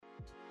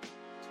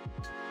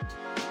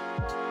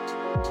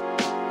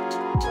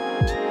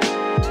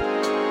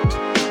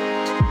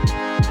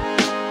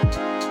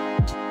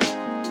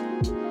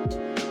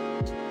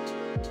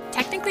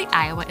Technically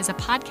Iowa is a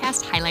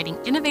podcast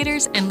highlighting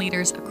innovators and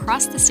leaders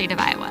across the state of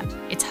Iowa.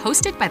 It's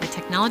hosted by the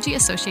Technology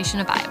Association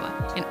of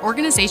Iowa, an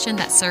organization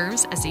that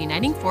serves as the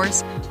uniting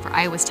force for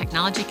Iowa's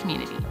technology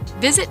community.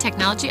 Visit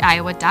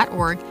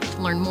technologyiowa.org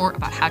to learn more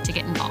about how to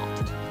get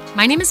involved.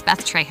 My name is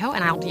Beth Trejo,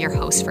 and I'll be your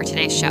host for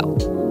today's show.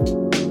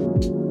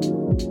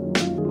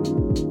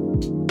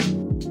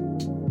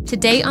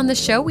 Today on the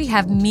show, we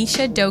have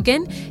Misha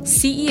Dogan,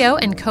 CEO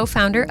and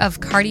co-founder of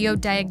Cardio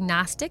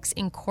Diagnostics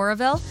in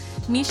Coralville.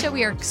 Misha,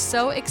 we are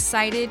so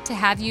excited to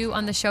have you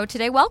on the show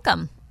today.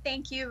 Welcome.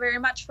 Thank you very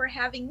much for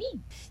having me.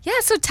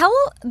 Yeah, so tell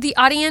the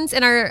audience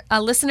and our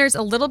listeners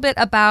a little bit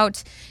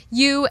about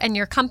you and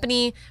your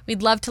company.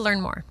 We'd love to learn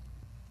more.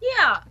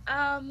 Yeah,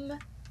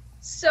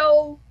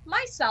 so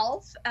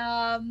myself,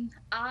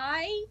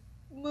 I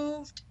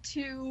moved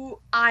to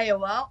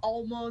Iowa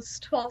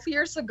almost 12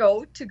 years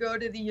ago to go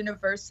to the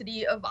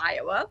University of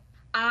Iowa.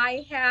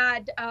 I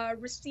had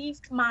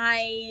received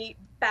my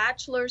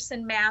bachelor's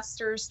and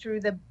master's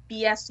through the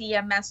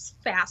BSEMS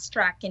Fast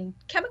Track in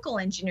chemical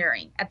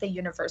engineering at the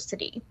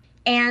university.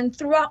 And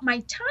throughout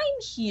my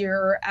time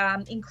here,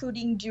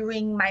 including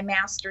during my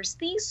master's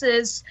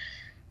thesis,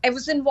 I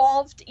was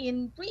involved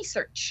in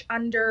research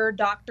under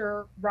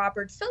Dr.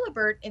 Robert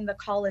Philibert in the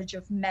College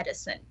of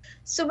Medicine.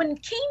 So when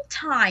it came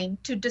time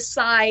to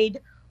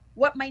decide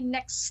what my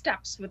next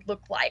steps would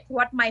look like,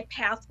 what my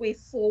pathway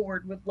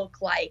forward would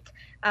look like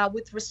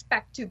with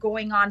respect to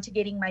going on to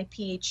getting my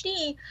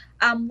PhD,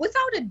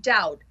 without a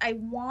doubt, I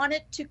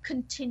wanted to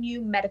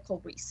continue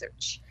medical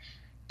research.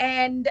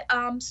 And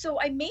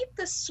so I made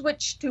the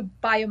switch to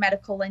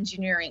biomedical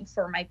engineering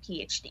for my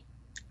PhD.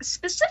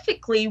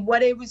 Specifically,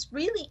 what I was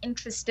really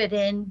interested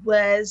in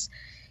was,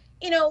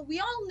 we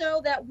all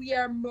know that we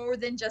are more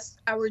than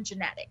just our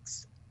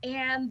genetics,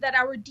 and that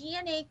our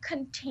DNA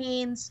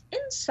contains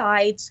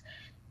insights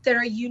that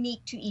are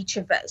unique to each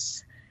of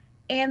us.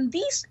 And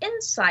these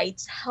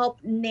insights help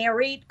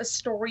narrate a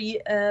story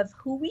of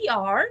who we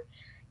are,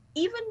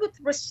 even with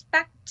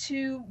respect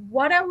to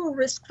what our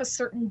risk for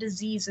certain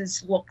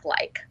diseases look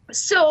like.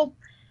 So,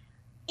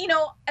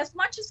 as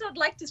much as I'd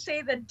like to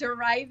say that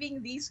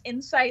deriving these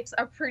insights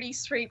are pretty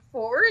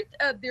straightforward,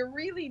 they're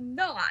really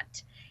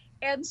not.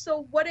 And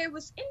so what I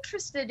was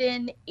interested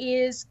in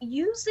is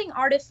using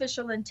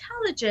artificial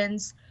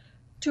intelligence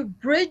to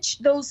bridge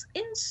those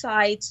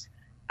insights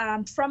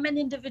from an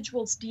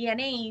individual's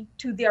DNA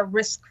to their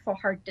risk for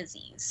heart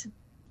disease.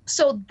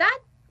 So that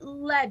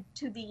led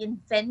to the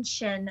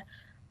invention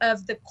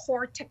of the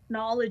core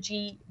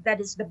technology that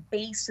is the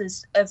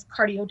basis of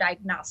Cardio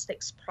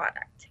Diagnostics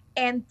product.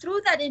 And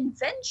through that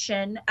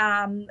invention,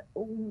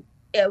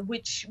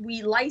 which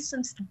we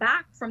licensed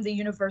back from the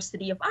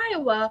University of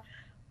Iowa,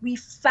 we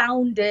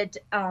founded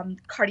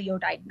Cardio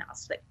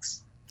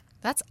Diagnostics.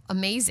 That's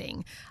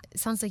amazing. It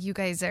sounds like you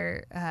guys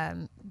are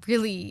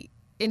really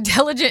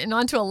intelligent and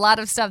onto a lot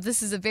of stuff.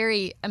 This is a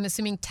very, I'm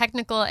assuming,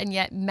 technical and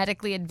yet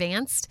medically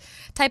advanced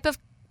type of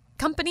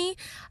company.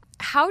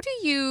 How do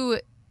you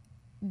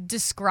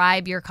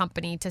describe your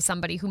company to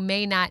somebody who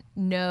may not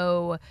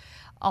know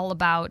all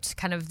about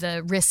kind of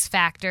the risk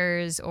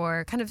factors,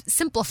 or kind of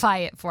simplify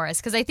it for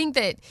us? Because I think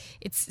that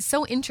it's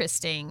so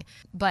interesting,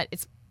 but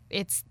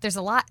there's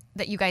a lot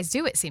that you guys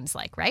do, it seems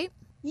like, right?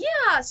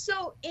 Yeah,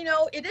 so,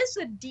 it is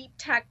a deep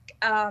tech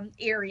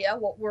area,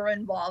 what we're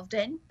involved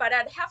in, but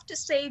I'd have to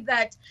say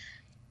that,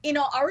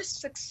 our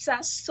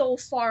success so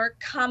far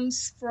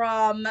comes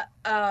from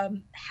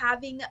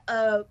having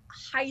a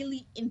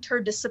highly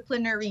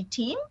interdisciplinary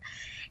team.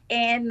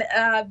 And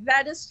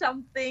that is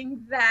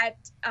something that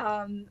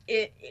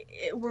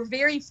we're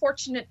very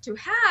fortunate to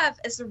have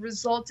as a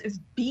result of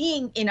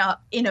being in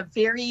a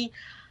very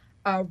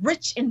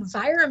rich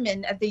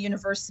environment at the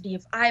University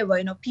of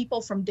Iowa.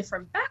 People from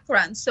different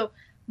backgrounds. So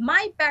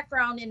my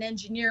background in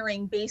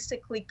engineering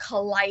basically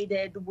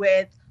collided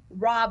with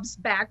Rob's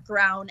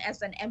background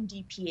as an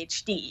MD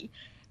PhD.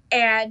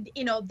 And,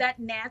 that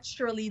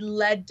naturally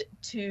led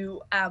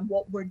to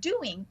what we're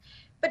doing.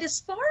 But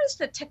as far as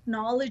the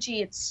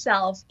technology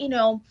itself, we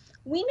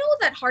know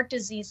that heart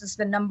disease is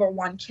the number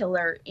one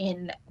killer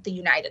in the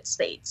United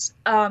States.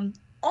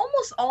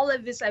 Almost all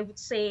of us, I would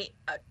say,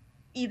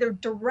 either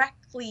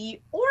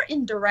directly or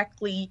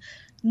indirectly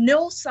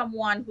know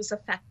someone who's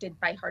affected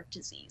by heart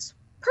disease.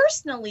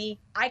 Personally,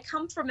 I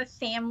come from a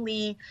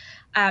family,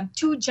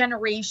 2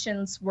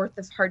 generations worth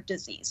of heart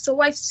disease.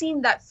 So I've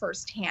seen that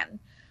firsthand.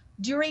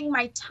 During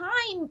my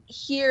time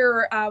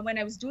here, when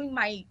I was doing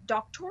my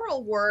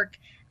doctoral work,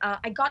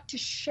 I got to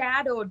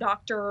shadow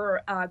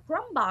Dr.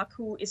 Grumbach,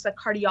 who is a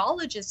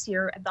cardiologist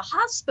here at the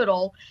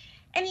hospital.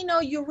 And,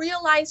 you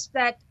realize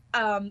that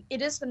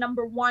it is the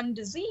number one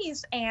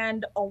disease,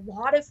 and a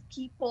lot of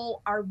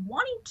people are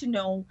wanting to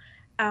know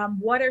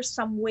what are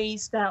some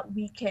ways that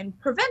we can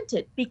prevent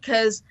it,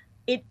 because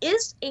it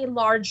is a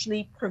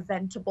largely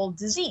preventable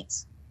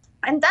disease.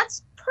 And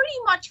that's pretty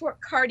much what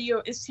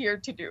cardio is here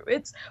to do.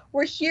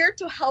 We're here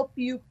to help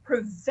you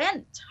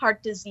prevent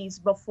heart disease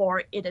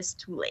before it is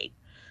too late.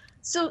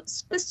 So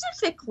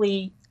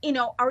specifically,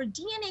 our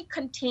DNA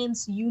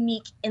contains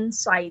unique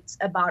insights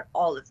about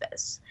all of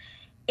this.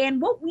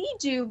 And what we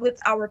do with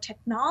our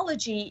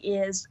technology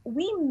is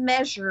we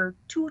measure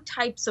two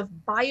types of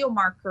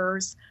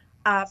biomarkers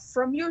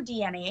from your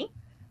DNA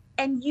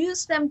and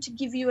use them to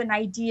give you an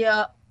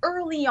idea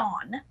early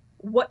on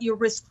what your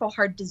risk for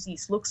heart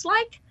disease looks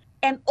like,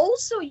 and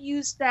also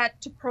use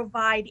that to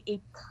provide a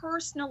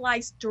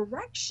personalized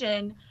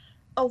direction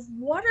of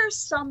what are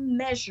some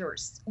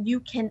measures you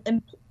can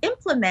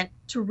implement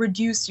to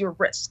reduce your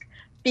risk.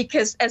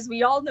 Because as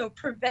we all know,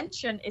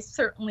 prevention is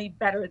certainly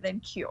better than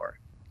cure.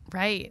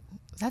 Right.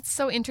 That's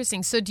so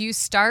interesting. So do you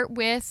start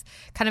with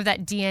kind of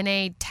that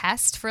DNA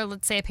test for,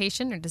 let's say, a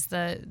patient, or does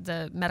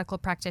the medical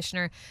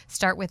practitioner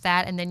start with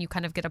that, and then you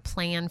kind of get a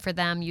plan for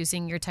them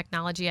using your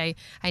technology?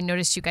 I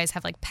noticed you guys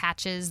have like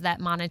patches that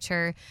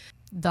monitor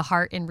the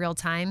heart in real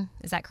time.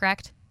 Is that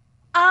correct?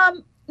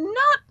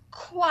 Not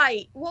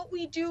quite. What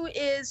we do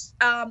is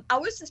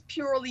ours is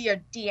purely a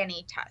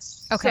DNA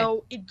test. Okay.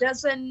 So it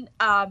doesn't,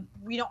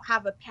 we don't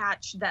have a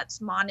patch that's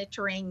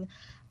monitoring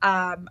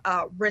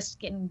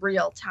risk in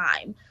real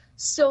time.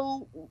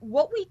 So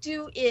what we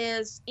do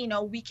is,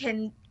 we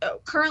can,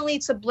 currently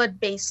it's a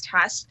blood-based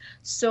test.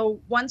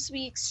 So once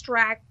we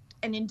extract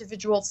an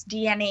individual's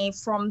DNA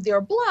from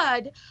their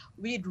blood,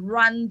 we'd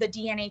run the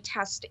DNA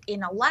test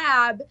in a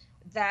lab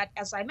that,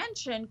 as I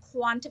mentioned,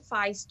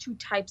 quantifies two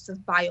types of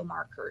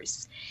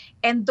biomarkers.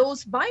 And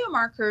those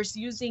biomarkers,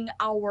 using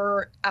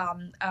our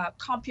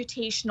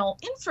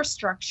computational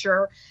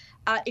infrastructure,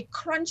 it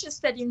crunches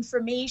that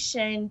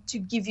information to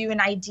give you an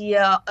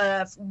idea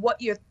of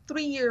what your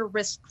 3-year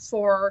risk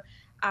for,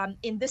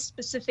 in this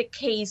specific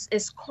case,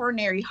 is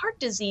coronary heart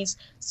disease.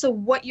 So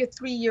what your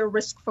 3-year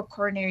risk for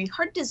coronary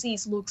heart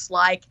disease looks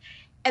like.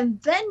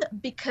 And then,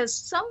 because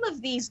some of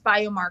these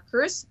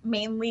biomarkers,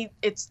 mainly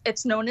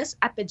it's known as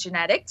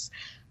epigenetics,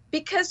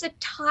 because it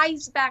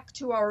ties back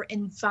to our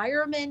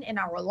environment and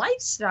our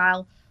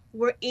lifestyle,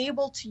 we're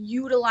able to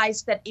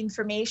utilize that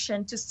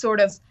information to sort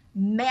of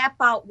map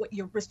out what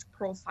your risk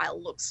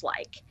profile looks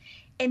like.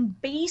 And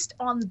based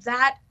on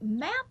that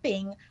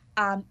mapping,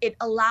 it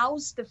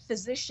allows the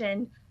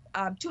physician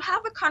to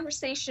have a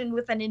conversation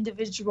with an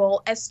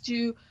individual as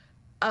to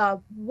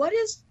what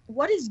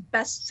is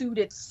best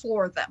suited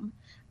for them.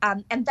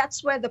 And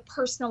that's where the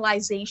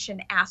personalization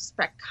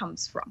aspect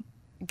comes from.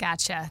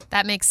 Gotcha.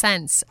 That makes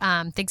sense.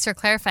 Thanks for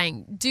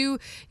clarifying. Do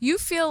you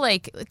feel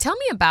like, tell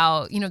me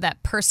about,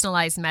 that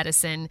personalized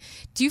medicine.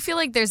 Do you feel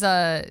like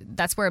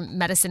that's where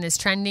medicine is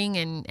trending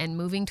and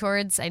moving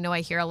towards? I know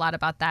I hear a lot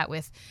about that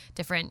with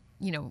different,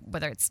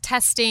 whether it's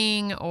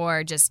testing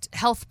or just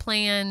health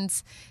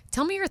plans.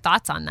 Tell me your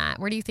thoughts on that.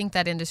 Where do you think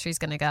that industry is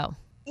going to go?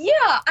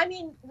 Yeah,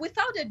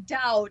 without a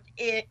doubt,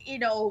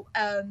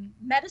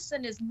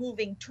 medicine is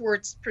moving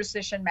towards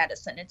precision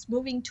medicine. It's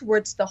moving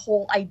towards the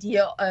whole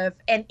idea of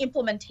an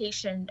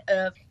implementation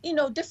of,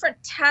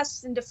 different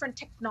tests and different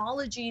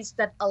technologies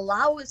that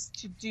allow us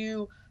to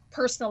do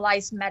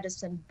personalized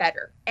medicine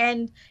better.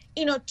 And,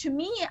 to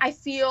me, I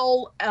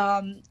feel,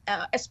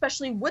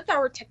 especially with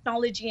our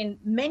technology and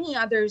many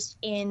others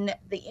in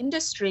the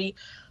industry,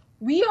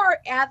 we are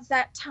at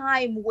that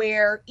time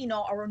where,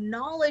 our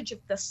knowledge of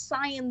the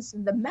science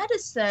and the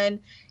medicine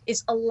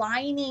is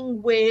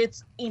aligning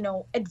with,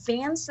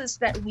 advances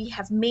that we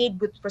have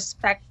made with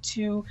respect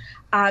to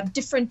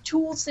different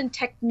tools and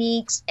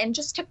techniques and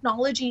just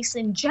technologies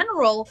in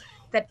general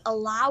that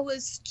allow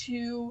us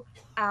to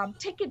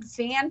take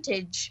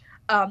advantage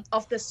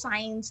of the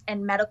science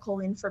and medical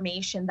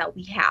information that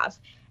we have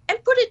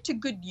and put it to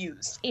good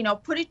use,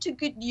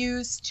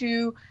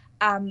 to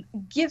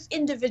give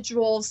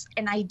individuals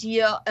an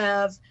idea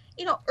of,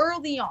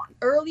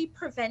 early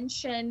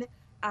prevention,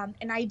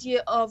 an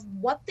idea of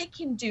what they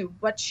can do,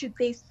 what should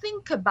they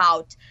think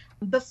about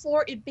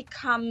before it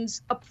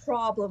becomes a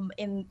problem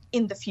in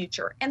the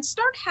future, and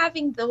start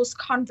having those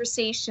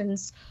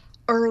conversations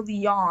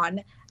early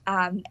on.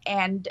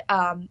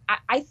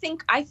 I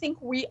think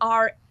we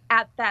are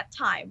at that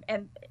time,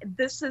 and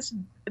this is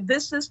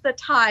the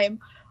time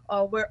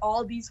where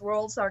all these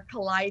worlds are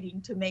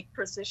colliding to make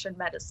precision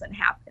medicine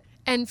happen.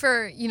 And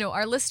for,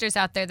 our listeners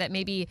out there that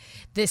maybe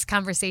this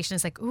conversation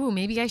is like, ooh,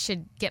 maybe I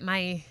should get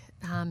my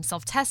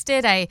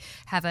self-tested. I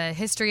have a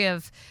history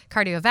of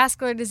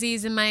cardiovascular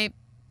disease in my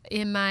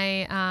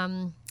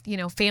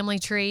family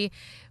tree.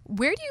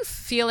 Where do you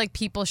feel like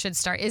people should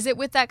start? Is it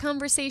with that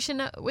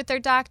conversation with their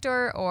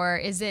doctor, or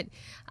is it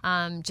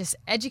just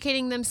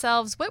educating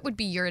themselves? What would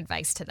be your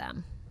advice to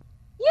them?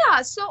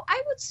 Yeah, so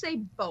I would say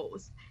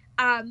both.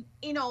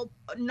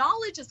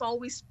 Knowledge is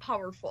always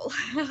powerful.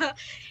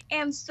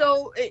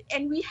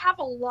 And we have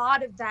a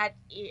lot of that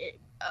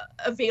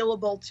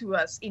available to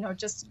us,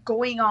 just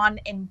going on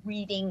and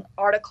reading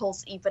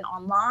articles even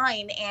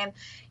online, and,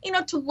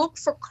 to look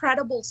for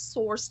credible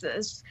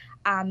sources,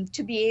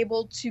 to be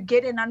able to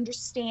get an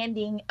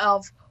understanding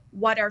of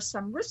what are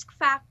some risk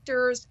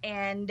factors,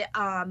 and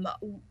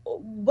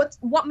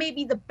what may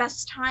be the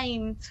best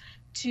time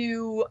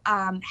to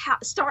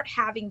start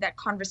having that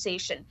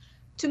conversation.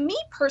 To me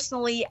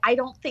personally, I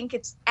don't think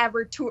it's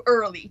ever too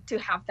early to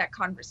have that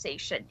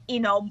conversation.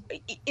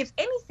 If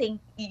anything,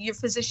 your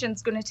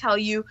physician's going to tell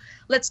you,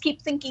 let's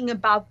keep thinking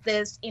about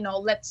this.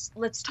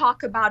 Let's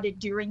talk about it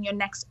during your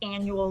next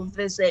annual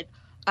visit,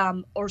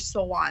 or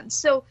so on.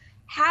 So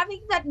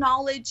having that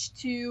knowledge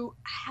to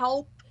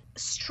help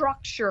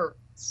structure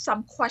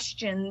some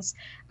questions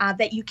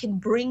that you can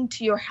bring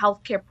to your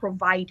healthcare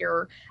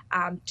provider,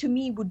 to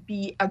me would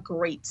be a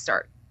great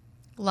start.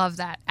 Love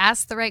that.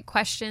 Ask the right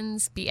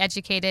questions, be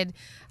educated.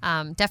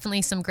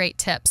 Definitely some great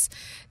tips.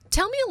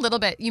 Tell me a little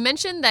bit. You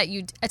mentioned that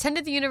you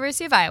attended the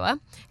University of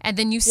Iowa and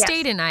then you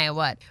stayed in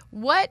Iowa.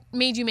 What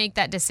made you make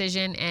that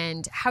decision,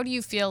 and how do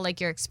you feel like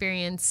your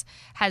experience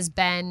has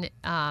been,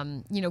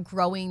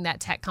 growing that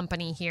tech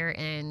company here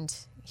in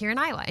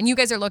Iowa? And you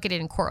guys are located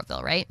in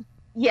Coralville, right?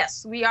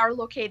 Yes, we are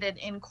located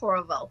in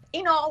Coralville.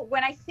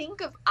 When I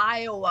think of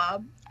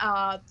Iowa,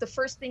 the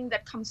first thing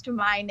that comes to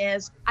mind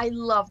is I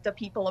love the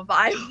people of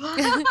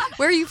Iowa.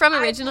 Where are you from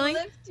originally?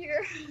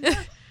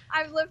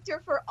 I've lived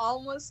here for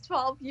almost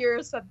 12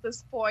 years at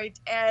this point,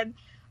 and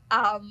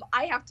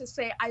I have to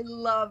say I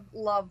love,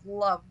 love,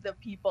 love the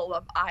people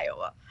of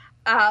Iowa.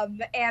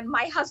 And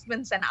my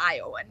husband's an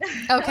Iowan.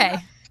 Okay.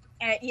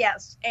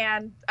 Yes,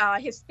 and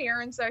his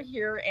parents are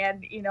here,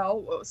 and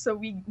so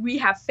we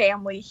have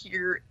family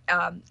here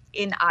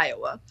in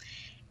Iowa.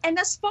 And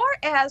as far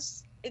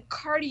as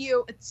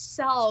cardio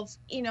itself,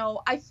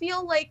 I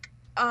feel like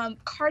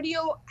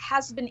cardio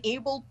has been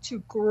able to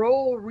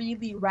grow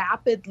really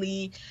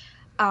rapidly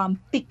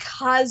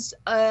because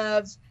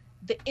of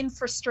the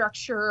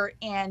infrastructure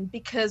and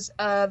because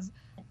of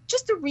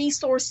just the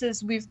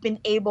resources we've been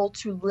able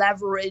to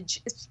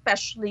leverage,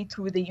 especially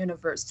through the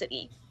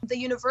university. The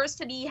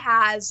university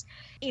has,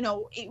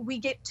 we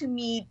get to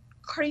meet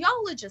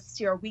cardiologists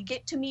here. We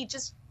get to meet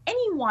just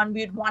anyone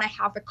we'd want to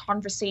have a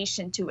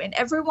conversation to. And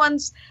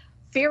everyone's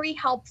very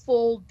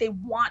helpful. They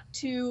want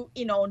to,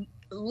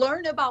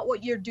 learn about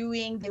what you're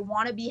doing. They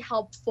want to be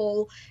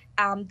helpful.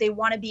 They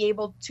want to be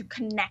able to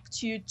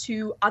connect you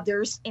to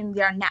others in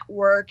their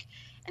network.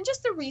 And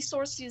just the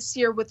resources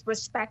here with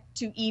respect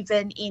to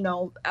even,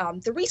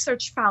 the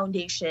Research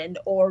Foundation,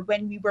 or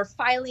when we were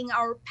filing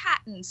our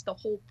patents, the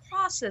whole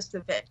process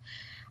of it.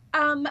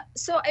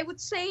 So I would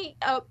say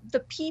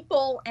the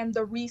people and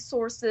the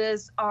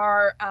resources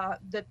are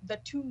the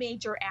two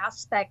major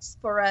aspects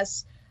for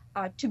us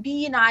to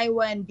be in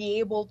Iowa and be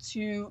able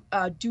to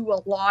do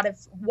a lot of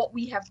what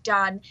we have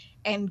done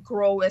and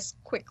grow as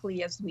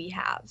quickly as we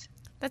have.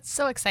 That's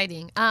so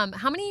exciting.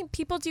 How many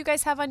people do you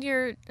guys have on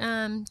your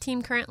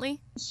team currently?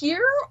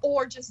 Here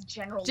or just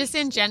generally? Just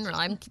in general.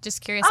 I'm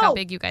just curious how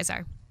big you guys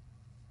are.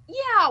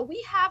 Yeah,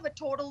 we have a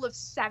total of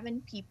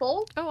 7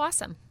 people. Oh,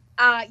 awesome.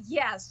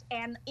 Yes,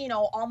 and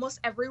almost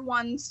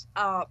everyone's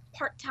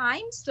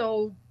part-time,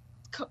 so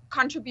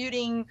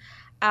contributing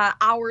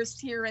hours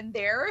here and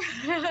there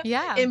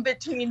in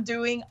between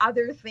doing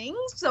other things.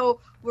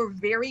 So we're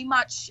very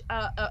much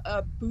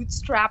a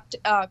bootstrapped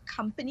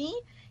company.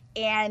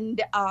 And,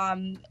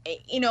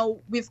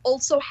 we've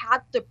also had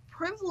the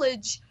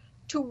privilege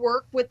to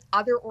work with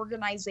other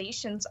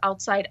organizations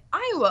outside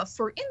Iowa.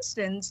 For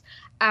instance,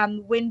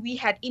 when we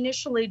had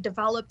initially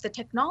developed the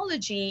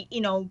technology,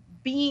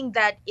 being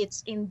that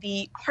it's in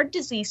the heart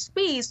disease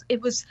space, it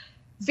was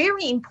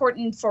very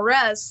important for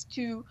us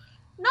to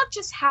not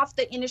just have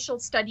the initial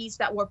studies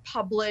that were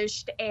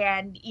published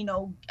and,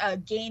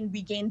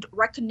 we gained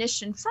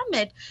recognition from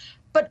it,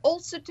 but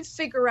also to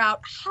figure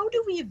out how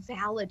do we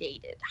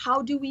validate it?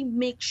 How do we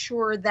make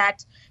sure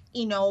that,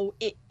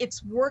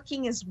 it's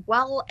working as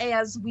well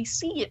as we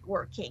see it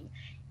working?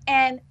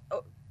 And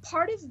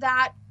part of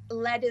that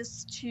led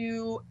us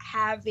to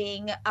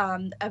having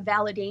a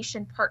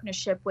validation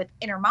partnership with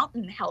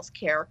Intermountain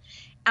Healthcare.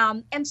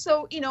 And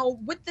so,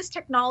 with this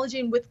technology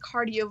and with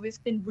cardio,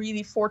 we've been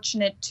really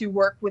fortunate to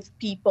work with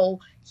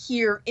people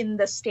here in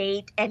the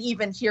state and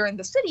even here in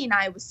the city, in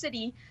Iowa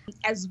City,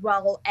 as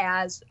well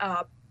as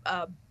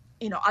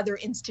other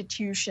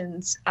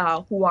institutions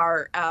who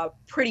are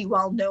pretty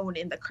well known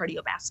in the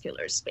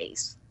cardiovascular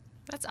space.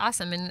 That's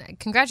awesome, and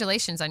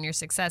congratulations on your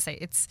success.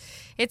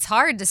 It's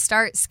hard to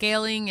start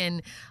scaling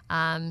and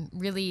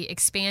really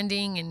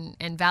expanding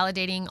and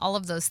validating all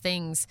of those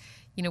things.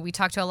 We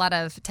talk to a lot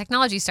of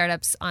technology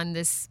startups on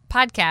this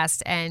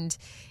podcast, and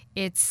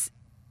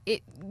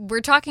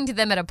we're talking to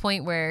them at a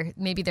point where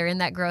maybe they're in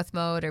that growth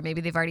mode, or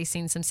maybe they've already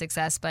seen some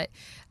success. But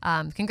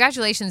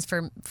congratulations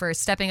for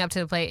stepping up to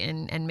the plate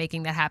and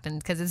making that happen,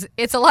 because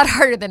it's a lot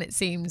harder than it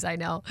seems. I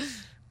know.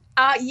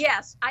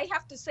 Yes, I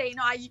have to say,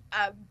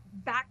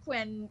 back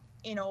when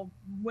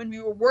we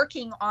were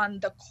working on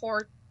the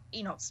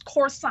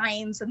core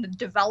science and the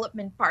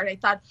development part, I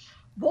thought,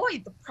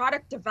 boy, the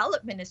product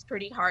development is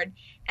pretty hard.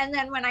 And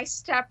then when I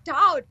stepped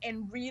out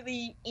and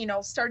really,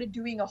 started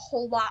doing a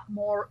whole lot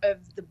more of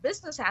the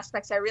business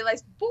aspects, I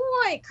realized,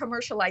 boy,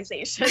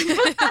 commercialization,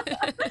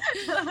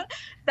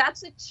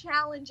 that's a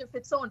challenge of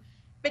its own.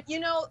 But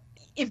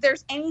if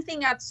there's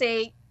anything I'd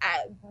say,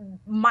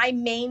 my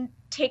main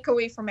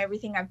takeaway from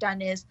everything I've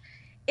done is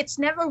it's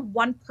never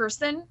one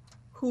person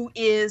who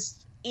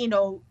is,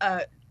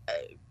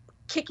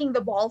 kicking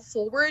the ball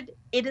forward.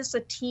 It is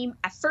a team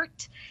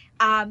effort.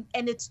 And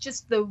it's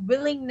just the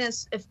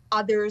willingness of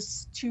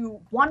others to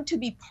want to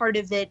be part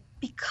of it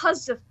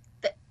because of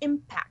the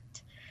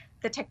impact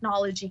the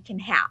technology can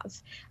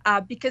have,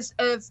 because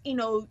of,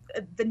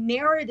 the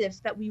narrative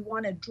that we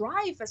want to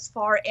drive as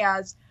far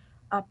as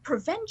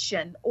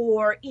prevention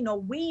or,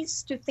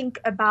 ways to think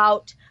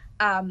about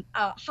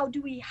how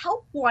do we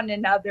help one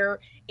another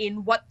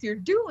in what they're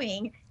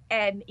doing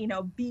and,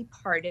 be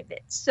part of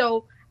it.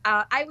 So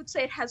I would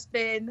say it has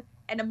been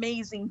an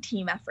amazing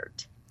team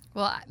effort.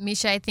 Well,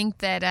 Misha, I think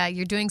that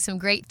you're doing some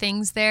great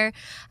things there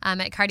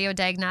at Cardio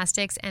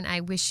Diagnostics, and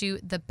I wish you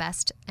the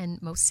best and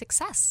most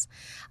success.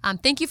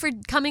 Thank you for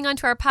coming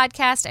onto our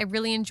podcast. I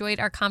really enjoyed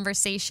our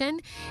conversation.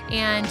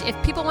 And if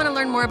people want to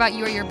learn more about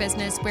you or your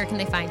business, where can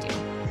they find you?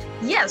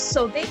 Yes,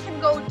 so they can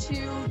go to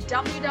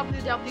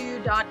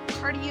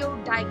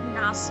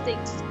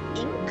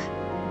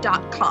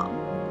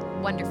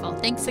www.cardiodiagnosticsinc.com. Wonderful.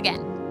 Thanks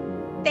again.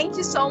 Thank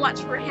you so much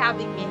for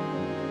having me.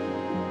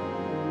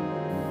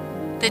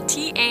 The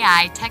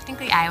TAI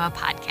Technically Iowa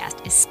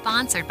podcast is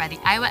sponsored by the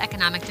Iowa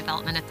Economic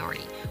Development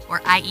Authority, or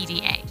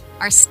IEDA.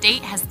 Our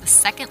state has the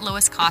second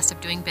lowest cost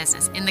of doing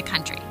business in the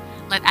country.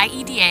 Let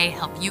IEDA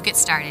help you get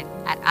started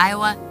at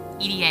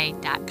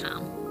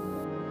iowaeda.com.